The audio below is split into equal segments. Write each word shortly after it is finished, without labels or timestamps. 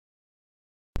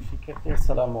শিক্ষার্থী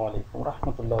আসসালামু আলাইকুম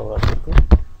রাহমাতুল্লাহি ওয়া বারাকাতুহু।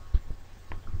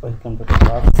 Welcome to the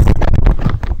class.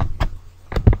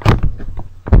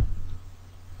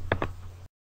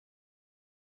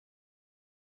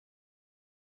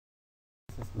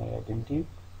 This is my identity.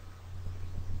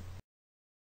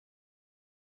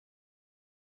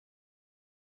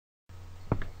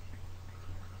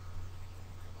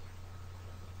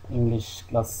 English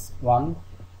class 1.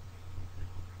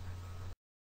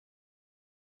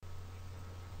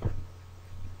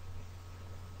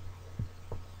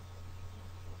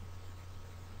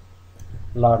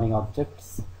 Learning objects.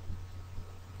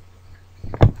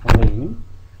 Rain.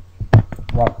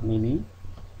 What meaning?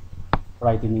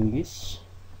 Write in English.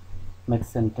 Make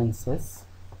sentences.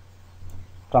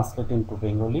 Translate into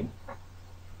Bengali.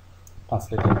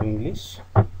 Translate into English.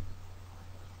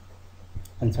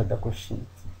 Answer the questions.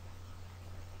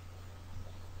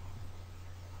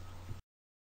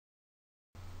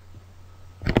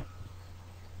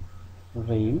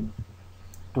 Rain.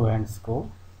 Two hands go.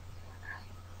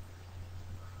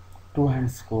 Two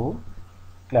hands go.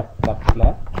 Clap, clap,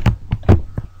 clap.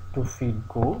 2 feet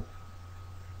go.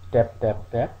 Tap, tap,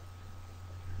 tap.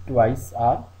 Twice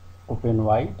are open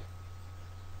wide.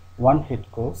 One head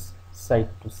goes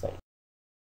side to side.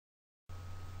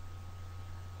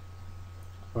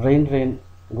 Rain, rain,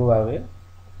 go away.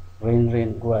 Rain, rain,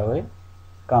 go away.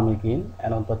 Come again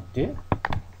another day.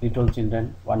 Little children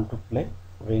want to play.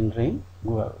 Rain, rain,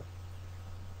 go away.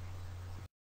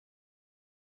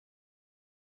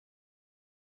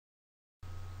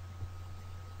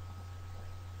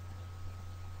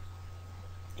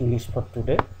 English for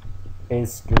today.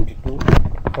 Page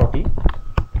 22-40.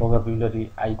 Vocabulary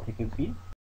I থেকে P.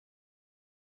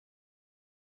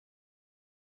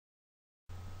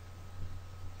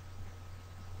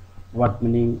 What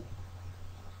meaning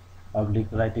public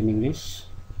write in English?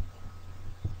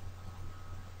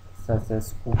 Such as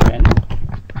open,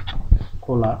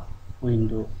 খোলা,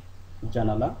 window,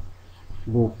 জানালা,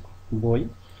 book, বই,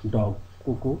 dog,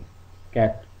 কুকুর,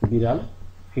 cat, বিড়াল,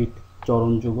 feet,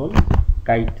 চরণ যুগল,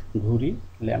 kite, ঘুড়ি,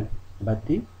 lamp,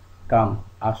 বাতি, come,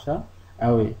 আশা,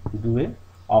 away, দূরে,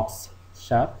 ox,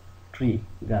 সাপ, tree,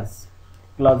 গাছ,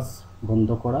 close, বন্ধ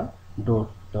করা, door,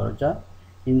 দরজা,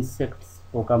 insects,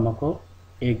 পোকামাকড়,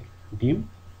 egg, ডিম,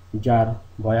 jar,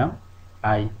 বয়াম,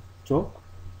 eye, চোখ,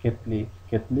 কেতলি,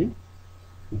 কেতলি,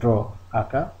 draw,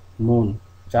 আঁকা, moon,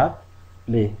 চাঁদ,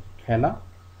 play, খেলা,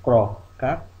 crow,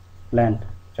 কাক, plant,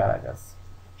 চারাগাছ,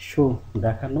 show,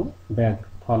 দেখানো, bag,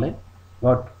 থলে,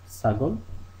 goat, ছাগল,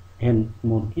 hen,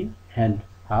 মুরগি, hand,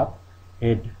 হাত,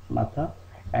 head, মাথা,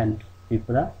 and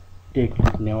পিঁপড়া, take,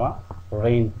 নেওয়া,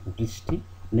 rain, বৃষ্টি,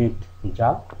 net,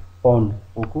 জাল, pond,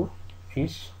 পুকুর,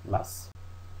 fish, much.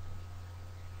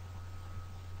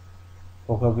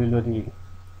 Vocabulary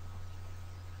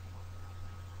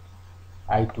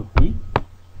I to P.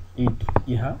 Eat,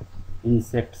 ইহা,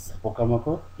 insects,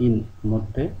 পোকামাকড়, in,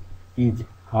 মধ্যে, is,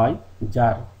 হয়,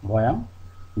 jar, বয়াম,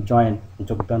 join,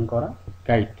 যোগদান করা,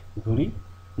 kite, ঘুড়ি,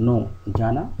 no,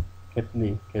 জানা, কেতলি,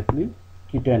 কেতলি,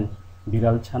 kitten,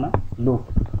 বিড়াল ছানা, look,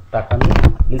 তাকানো,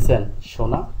 listen,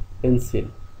 শোনা, pencil,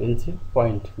 পেন্সিল,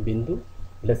 point, বিন্দু,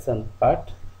 lesson, পাঠ,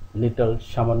 little,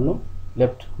 সামান্য,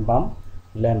 left, বাম,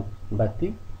 lamp, বাতি,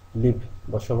 live,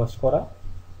 বসবাস করা,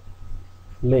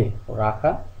 lay,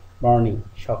 রাখা, morning,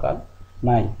 সকাল,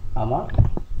 my, আমার,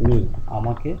 me,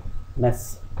 আমাকে, mess,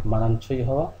 মানানসই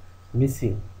হওয়া,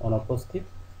 missing, অনুপস্থিত,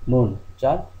 moon,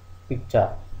 চাঁদ, picture,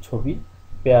 ছবি,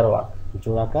 pair work,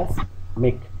 জোড়া কাজ,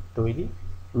 make, তৈরি,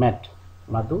 mat,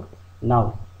 মাদুর, now,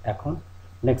 এখন,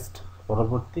 next,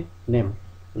 পরবর্তী, name,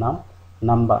 নাম,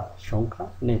 number, সংখ্যা,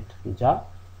 net, যা,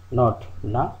 not,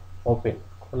 না, open,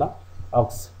 খোলা, ox,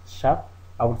 সাপ,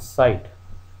 outside,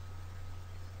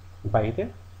 বাইরে,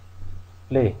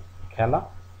 play, খেলা,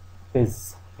 page,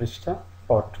 পৃষ্ঠা,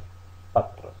 pot,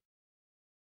 পাত্র।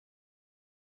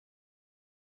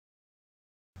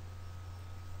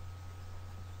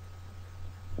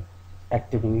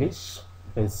 Active English,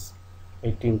 page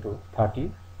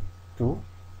 18-32.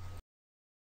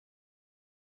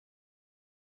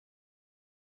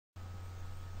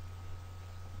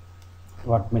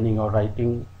 What meaning of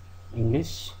writing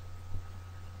English?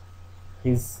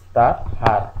 His, তার,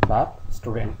 her, তার,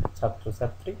 student, ছাত্র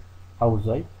ছাত্রী,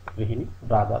 হাউসওয়াইফ, গৃহিণী,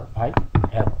 ব্রাদার, ভাই,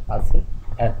 হ্যাভ, আছে,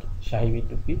 হ্যাট, সাহেবী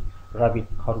টুপি, রাবিট,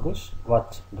 খরগোশ, ওয়াচ,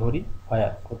 ঘড়ি,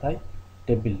 হোয়ার, কোথায়,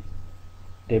 টেবিল,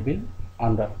 টেবিল,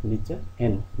 আন্ডার, নিচে,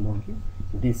 হেন, মুরগি,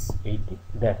 this, eighty,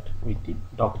 that, witty,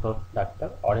 doctor, doctor,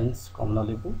 orange,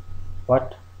 কমলালেবু, হোয়াট,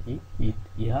 ইট,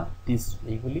 ইহা, দিস,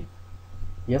 এইগুলি,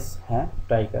 ইয়েস, হ্যাঁ,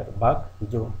 টাইগার, বাঘ,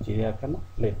 জো, চিড়িয়াখানা,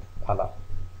 প্লেট, থালা,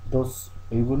 দোস,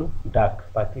 ওইগুলো, ডাক,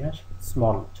 পাতিহাঁস,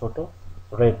 স্মল, ছোট,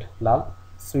 রেড লাল,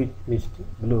 সুইট মিষ্টি,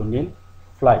 ব্লু নীল,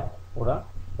 ফ্লাই ওরা,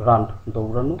 রান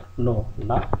দৌড়ানো, নো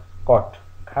না, কট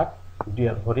খাট,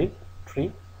 ডিয়ার হরিণ, ট্রি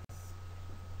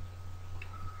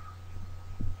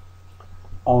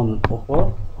অন ওপর,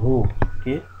 হু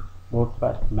কে, বোট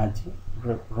পার মাঝি,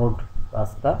 রোড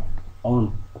রাস্তা, অন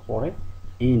উপরে,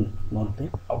 ইন মধ্যে,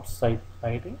 আউটসাইড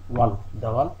বাইরে, ওয়াল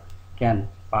দেওয়াল, ক্যান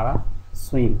পাড়া,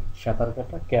 সুইম সাঁতার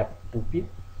কাটা, ক্যাপ টুপি,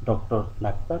 ডক্টর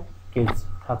ডাক্তার, কেজ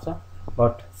খাঁচা,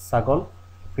 বাট ছাগল,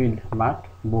 ফিল্ড মাঠ,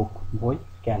 বুক বই,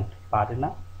 ক্যান পারে না,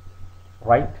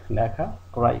 রাইট লেখা,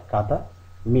 ক্রাই কাদা,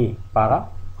 মে পাড়া,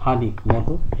 হানি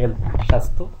মধু, হেলথ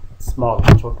স্বাস্থ্য, স্মল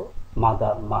ছোট,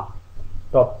 মাদার মা,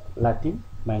 টপ লাটিন,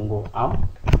 ম্যাঙ্গো আম,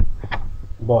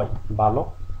 বয় বালক,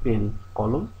 পেন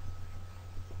কলম,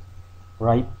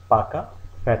 রাইপ পাকা,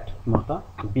 ফ্যাট মোটা,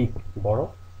 বিগ বড়,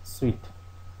 সুইট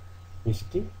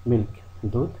মিষ্টি, মিল্ক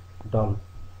দুধ, ডল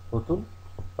পুতুল,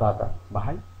 ব্রাদার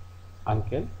ভাই,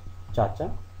 আঙ্কেল চাচা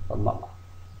বা মামা।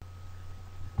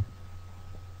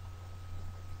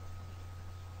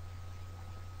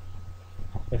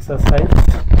 Exercise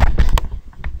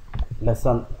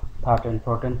lesson 13,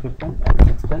 14, 15 and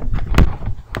 16.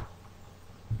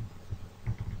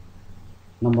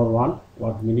 Number 1,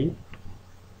 word meaning.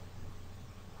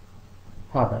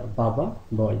 Father baba,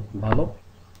 boy balok,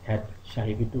 hat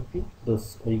সাহেবী টুপি, দোষ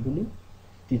ওইগুলি,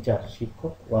 টিচার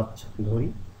শিক্ষক, ওয়াচ ঘড়ি,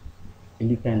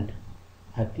 এলিফ্যান্ট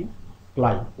হাতি,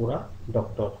 ফ্লাই ওরা,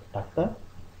 ডক্টর ডাক্তার,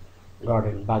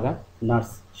 গার্ডেন বাগান,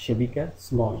 নার্স সেবিকা,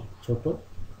 স্মল ছোট।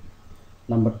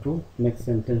 Number 2, make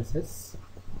sentences.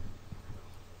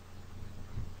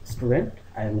 Student,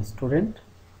 I am a student.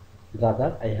 Brother,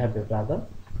 I have a brother.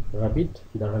 Rabbit,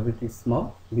 the rabbit is small.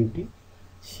 Beauty,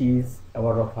 she is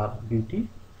aware of her beauty.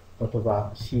 অথবা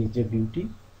she is a beauty,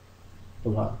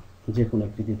 তোমরা যে কোনো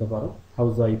একটি দিতে পারো।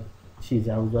 Housewife, she is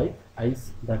a housewife. Eyes,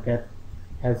 the cat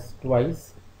has 2 eyes.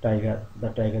 Tiger, the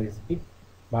tiger is big.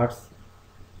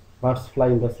 Birds fly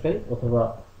in the sky, অথবা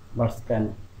birds can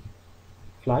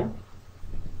fly,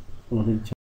 তোমাদের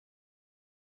ইচ্ছা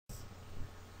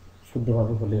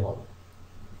শুদ্ধভাবে হলেই হবে।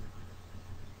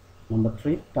 Number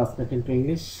 3, translate into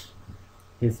English.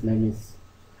 His name is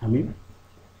Hamim.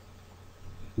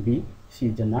 B, she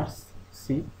is a nurse. C,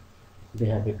 they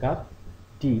have a car.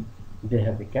 D, they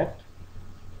have a cat.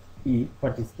 E,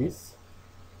 what is this?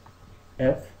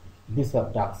 F, these are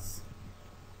ducks.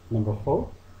 Number 4,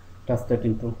 translate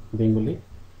into Bengali.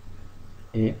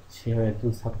 A, সে হয়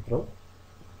একজন ছাত্র।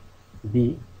 B,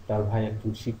 তার ভাই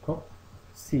একজন শিক্ষক।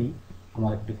 C,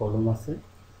 আমার একটি কলম আছে।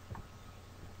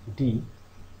 D,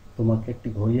 তোমাকে একটি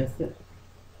ঘড়ি আছে।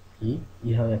 E,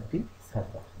 ইহা একটি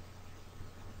ছাতা।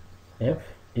 F,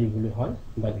 এইগুলি হয়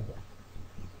বালিকা।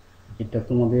 এটা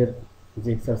তোমাদের যে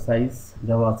এক্সারসাইজ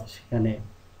দেওয়া আছে সেখানে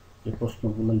যে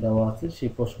প্রশ্নগুলো দেওয়া আছে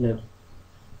সেই প্রশ্নের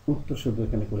উত্তর শুধু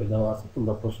এখানে করে দেওয়া আছে,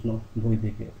 তোমরা প্রশ্ন বই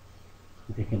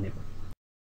দেখে নেবে।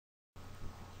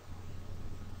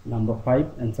 Number 5,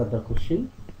 answer the question.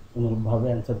 অনুরূপভাবে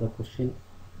answer the question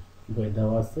বই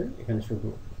দেওয়া আছে, এখানে শুধু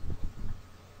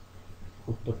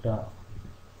উত্তরটা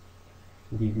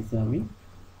দিয়ে দিচ্ছি আমি।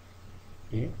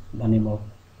 A, the name of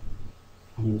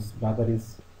his brother is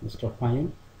Mr. Fahim.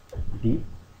 B,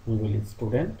 Google is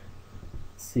student.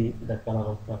 C, the color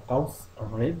of the cows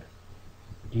are red.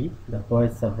 E, the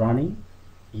boys are running.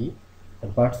 E, the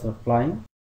birds are flying.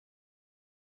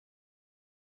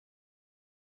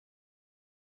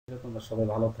 তোমরা সবাই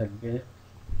ভালো থাকবে,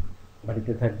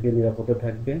 বাড়িতে থাকবে, নিরাপদে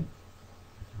থাকবে,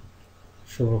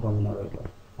 শুভকামনা রইল।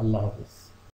 আল্লাহ হাফেজ।